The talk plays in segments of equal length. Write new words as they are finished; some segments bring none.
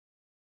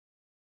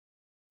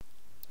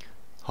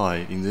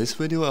Hi, in this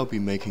video I'll be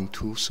making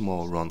two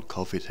small round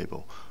coffee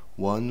table,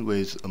 one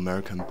with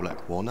American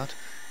black walnut,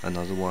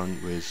 another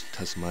one with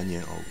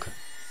Tasmanian oak.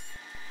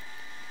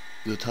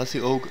 The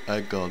Tassie oak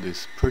I got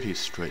is pretty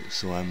straight,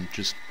 so I'm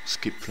just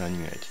skip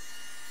planing it.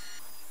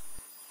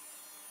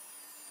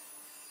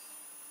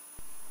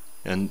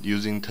 And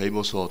using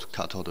table saw to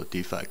cut out the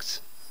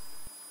defects.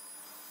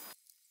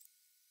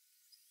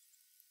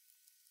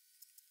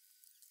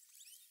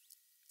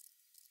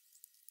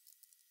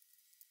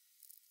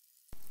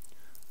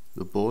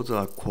 The boards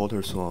are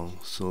quarter sawn,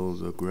 so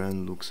the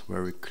grain looks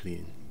very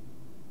clean.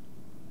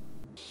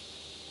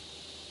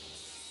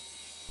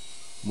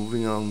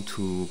 Moving on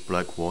to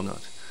black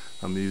walnut,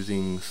 I'm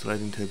using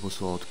sliding table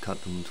saw to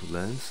cut them to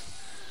length.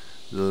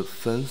 The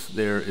fence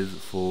there is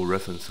for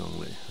reference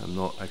only. I'm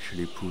not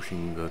actually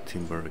pushing the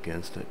timber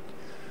against it,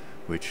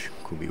 which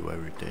could be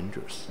very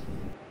dangerous.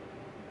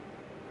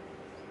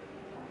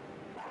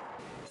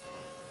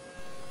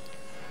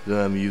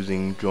 Then I'm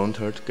using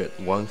jointer to get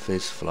one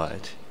face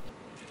flat.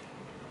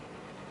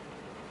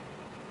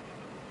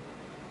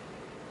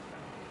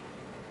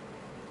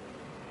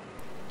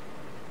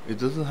 It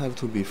doesn't have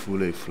to be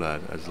fully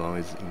flat as long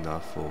as it's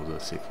enough for the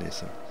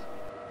thickness.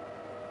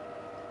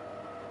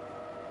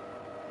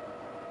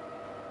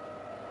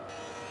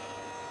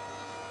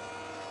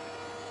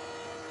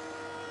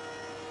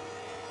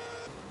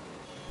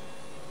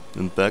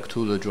 And back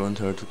to the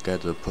jointer to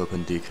get a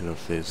perpendicular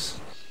face.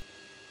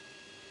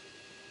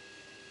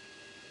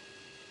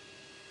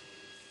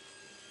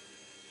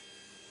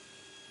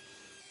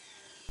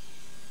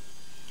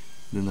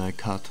 Then I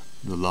cut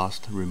the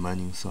last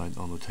remaining side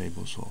on the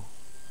table saw.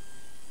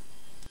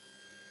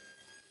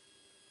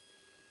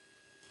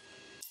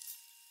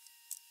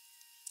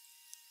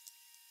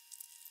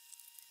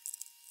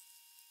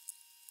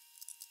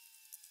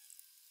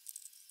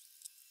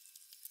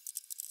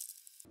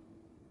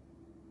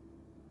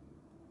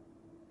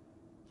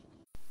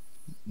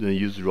 Then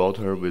use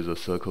router with a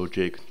circle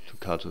jig to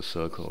cut a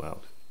circle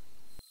out.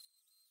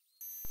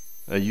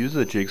 I use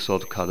a jigsaw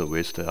to cut the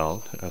waste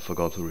out. I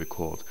forgot to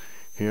record.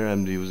 Here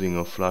I'm using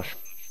a flush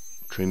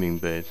trimming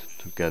bit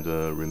to get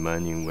the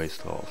remaining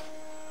waste off.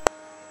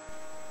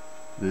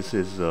 This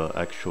is the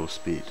actual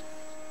speed.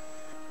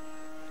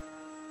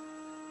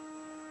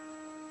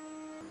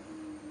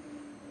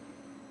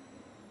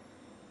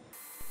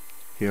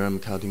 Here I'm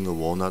cutting the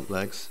walnut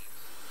legs.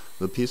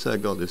 The piece I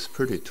got is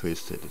pretty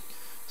twisted,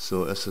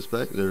 so I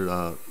suspect there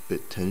are a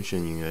bit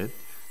tension in it,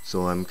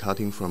 so I'm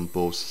cutting from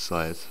both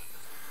sides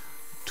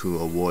to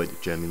avoid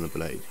jamming the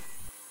blade.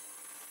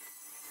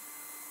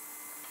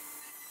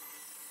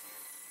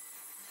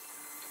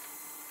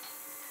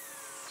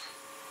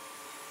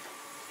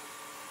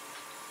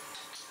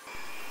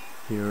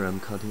 Here I'm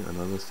cutting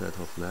another set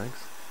of legs.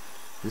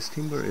 This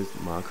timber is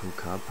Marco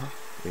Kappa,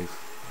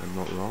 if I'm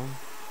not wrong.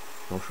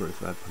 Not sure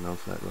if I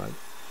pronounced that right.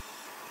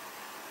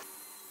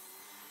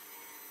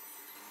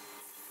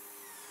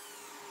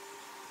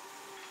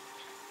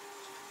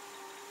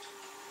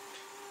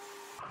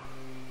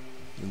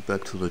 And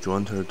back to the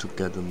jointer to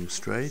get them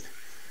straight.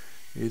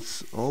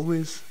 It's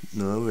always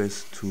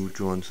nervous to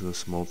joint the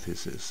small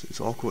pieces.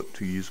 It's awkward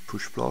to use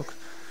push block,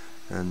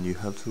 and you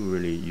have to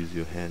really use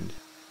your hand.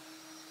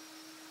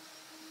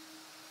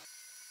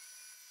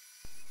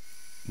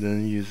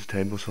 Then use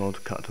table saw to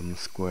cut them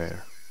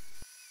square.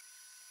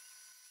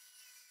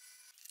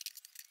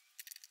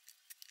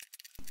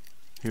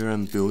 Here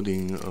I'm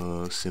building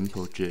a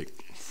simple jig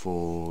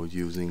for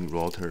using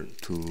router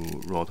to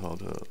route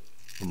out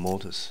a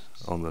mortise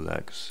on the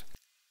legs.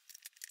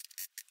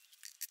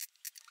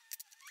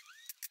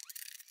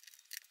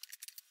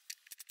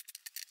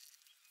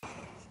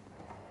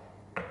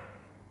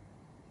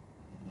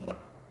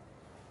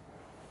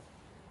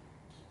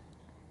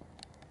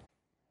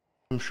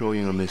 I'm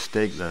showing a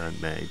mistake that I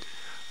made.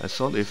 I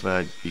thought if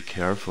I'd be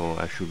careful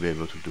I should be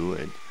able to do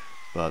it,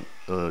 but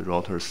the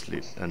router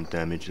slipped and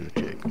damaged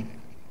the jig.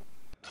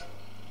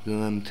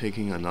 Then I'm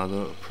taking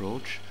another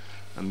approach.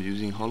 I'm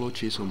using hollow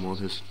chisel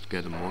mortise to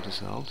get the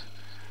mortise out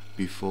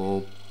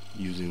before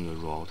using the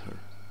router.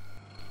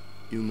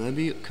 You may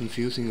be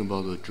confusing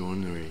about the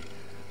joinery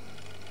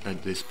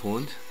at this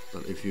point,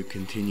 but if you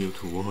continue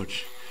to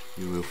watch,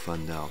 you will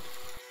find out.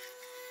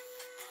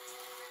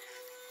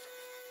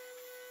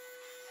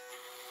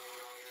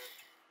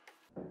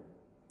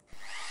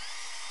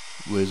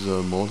 With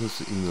the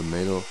mortise in the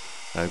middle,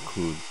 I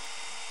could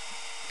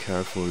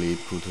carefully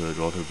put a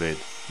router bit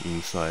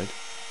inside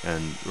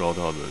and route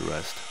out the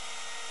rest.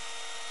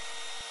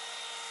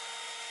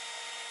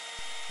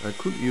 I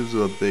could use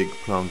a big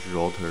plunge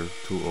router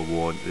to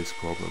avoid this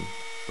problem,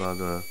 but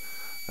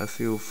I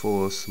feel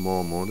for a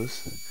small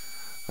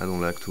mortise, I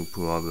don't like to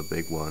pull out the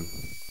big one.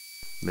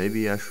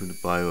 Maybe I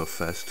should buy a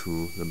fast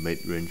tool, the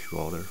mid-range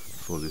router,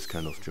 for this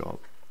kind of job.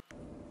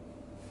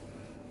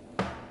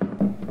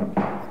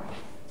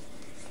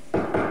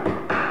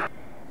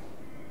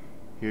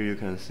 Here you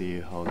can see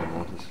how the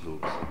mortise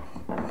looks.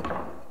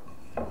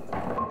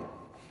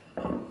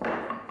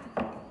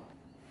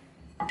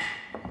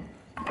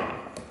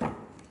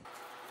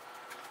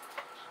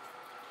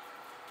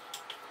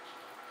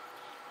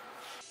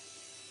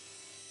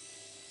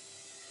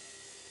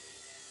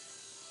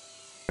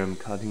 I'm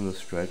cutting the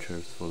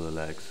stretchers for the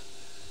legs.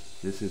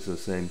 This is the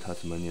same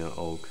Tasmania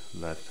oak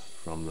left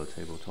from the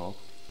tabletop.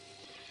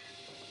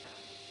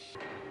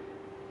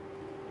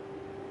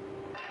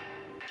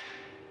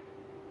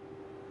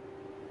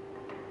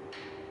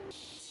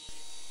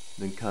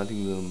 Then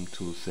cutting them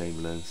to save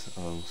length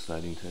on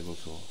sliding table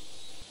saw.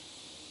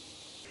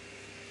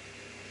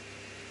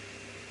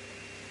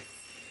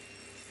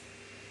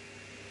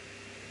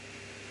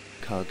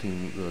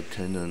 Cutting the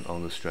tendon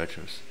on the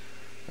stretchers.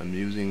 I'm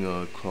using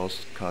a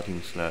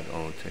cross-cutting sled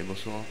on a table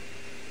saw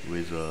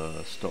with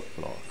a stop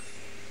block.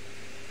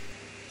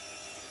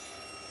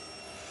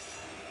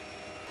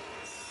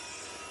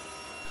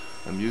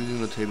 I'm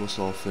using the table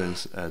saw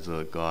fence as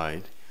a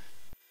guide.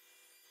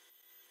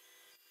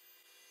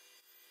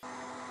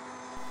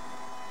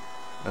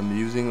 I'm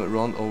using a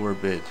round over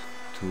bit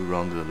to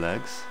round the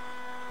legs.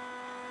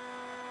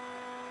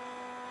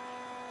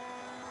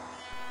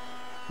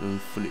 Then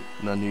flip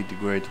 90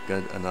 degrees to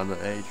get another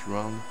edge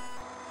round.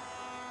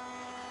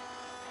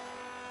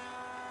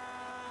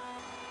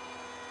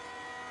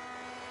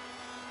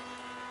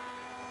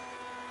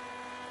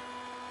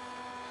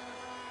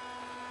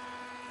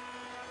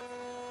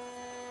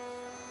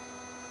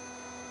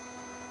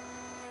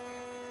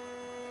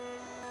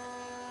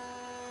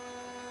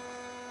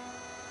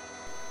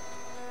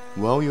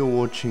 While you're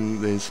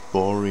watching this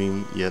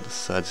boring yet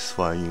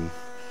satisfying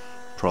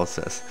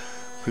process,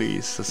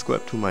 please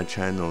subscribe to my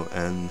channel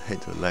and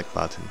hit the like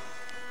button.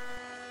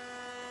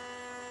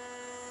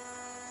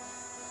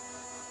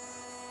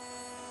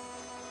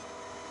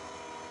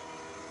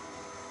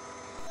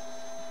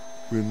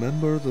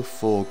 Remember the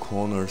 4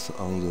 corners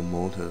on the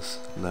motors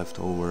left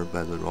over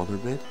by the rotor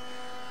bit?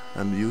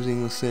 I'm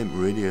using the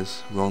same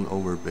radius round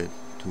over bit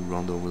to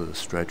round over the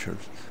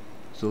stretchers,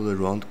 so the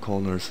round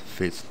corners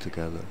fit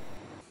together.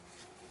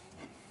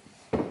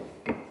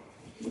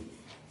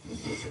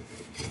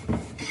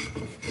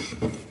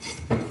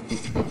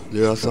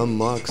 There are some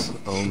marks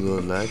on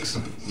the legs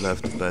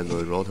left by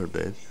the rotor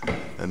bit.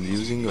 I'm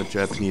using a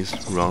Japanese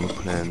round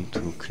plane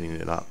to clean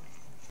it up.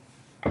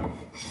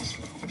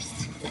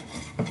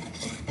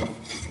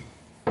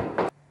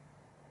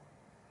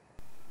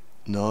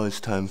 Now it's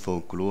time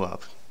for glue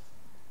up.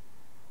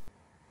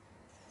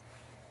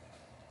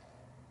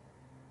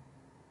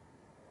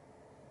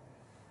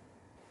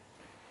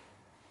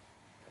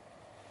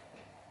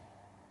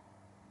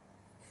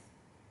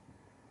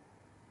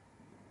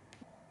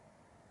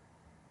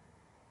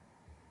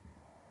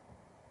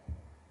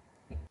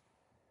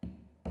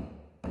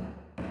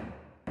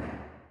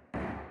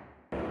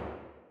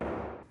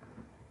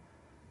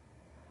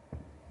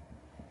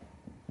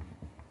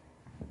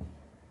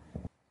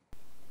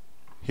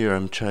 Here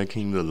I'm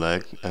checking the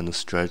leg and the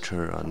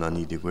stretcher are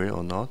 90 degrees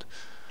or not,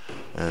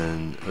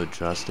 and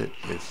adjust it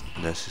if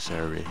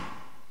necessary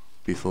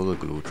before the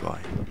glue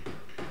dry.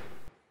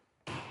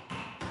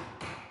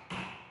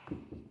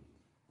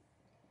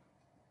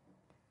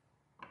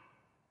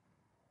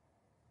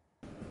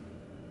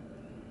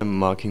 I'm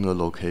marking the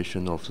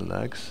location of the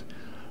legs.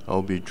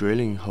 I'll be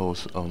drilling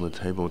holes on the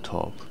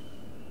tabletop.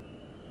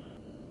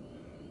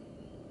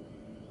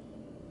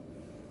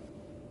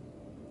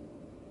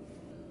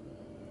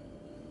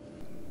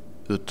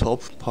 The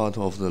top part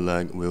of the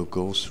leg will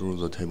go through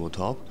the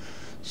tabletop,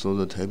 so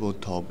the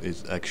tabletop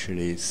is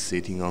actually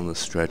sitting on the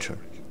stretcher.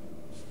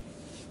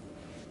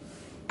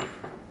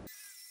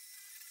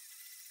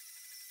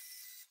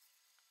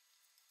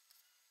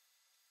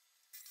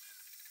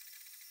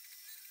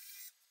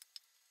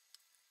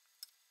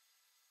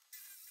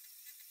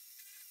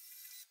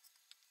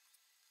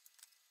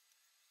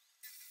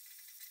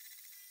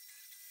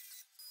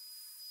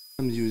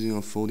 I'm using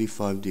a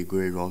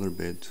 45-degree rotor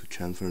bit to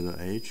chamfer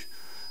the edge.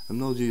 I'm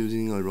not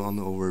using a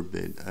round over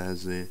bit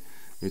as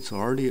it's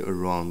already a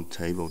round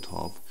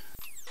tabletop.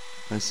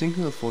 I think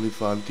the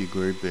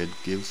 45-degree bit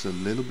gives a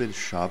little bit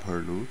sharper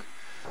look,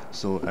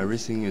 so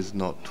everything is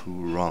not too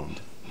round.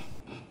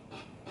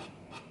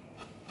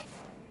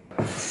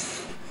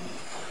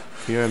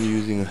 Here I'm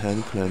using a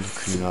hand plane to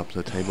clean up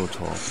the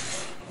tabletop.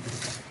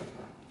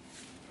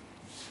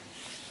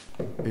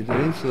 It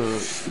is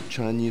a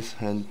Chinese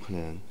hand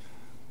plane,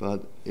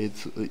 but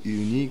it's a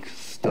unique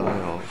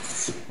style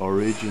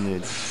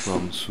originated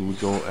from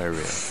Suzhou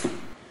area.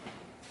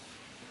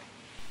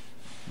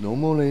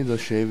 Normally the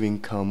shaving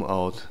come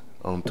out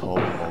on top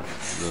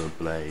of the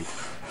blade,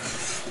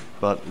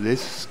 but this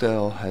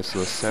style has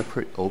a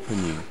separate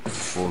opening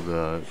for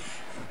the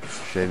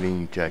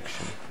shaving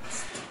injection.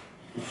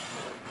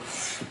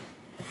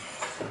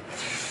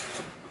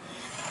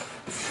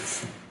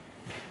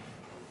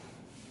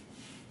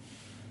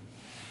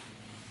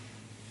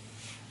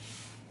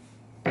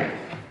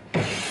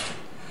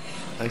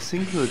 I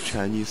think the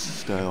Chinese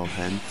style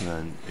hand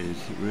plane is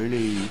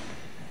really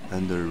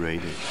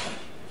underrated.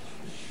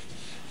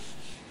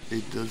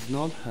 It does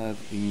not have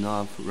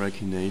enough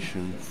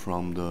recognition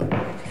from the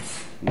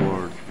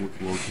world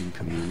woodworking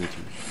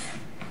community.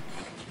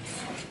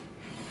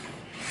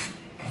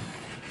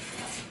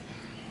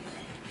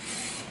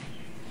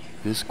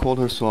 This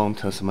quarter-sawn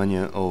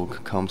Tasmanian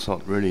oak comes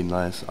out really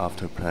nice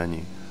after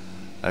planing.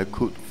 I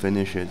could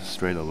finish it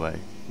straight away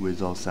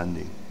without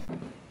sanding.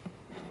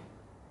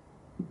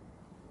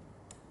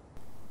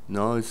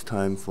 Now it's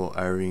time for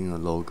ironing a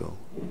logo.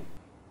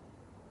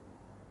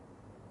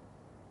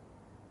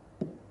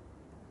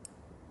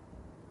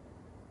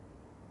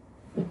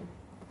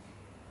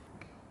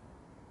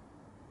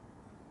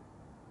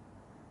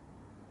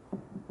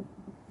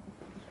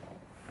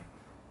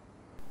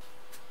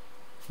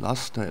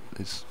 Last step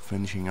is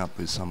finishing up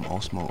with some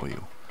Osmo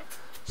oil.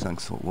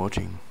 Thanks for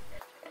watching.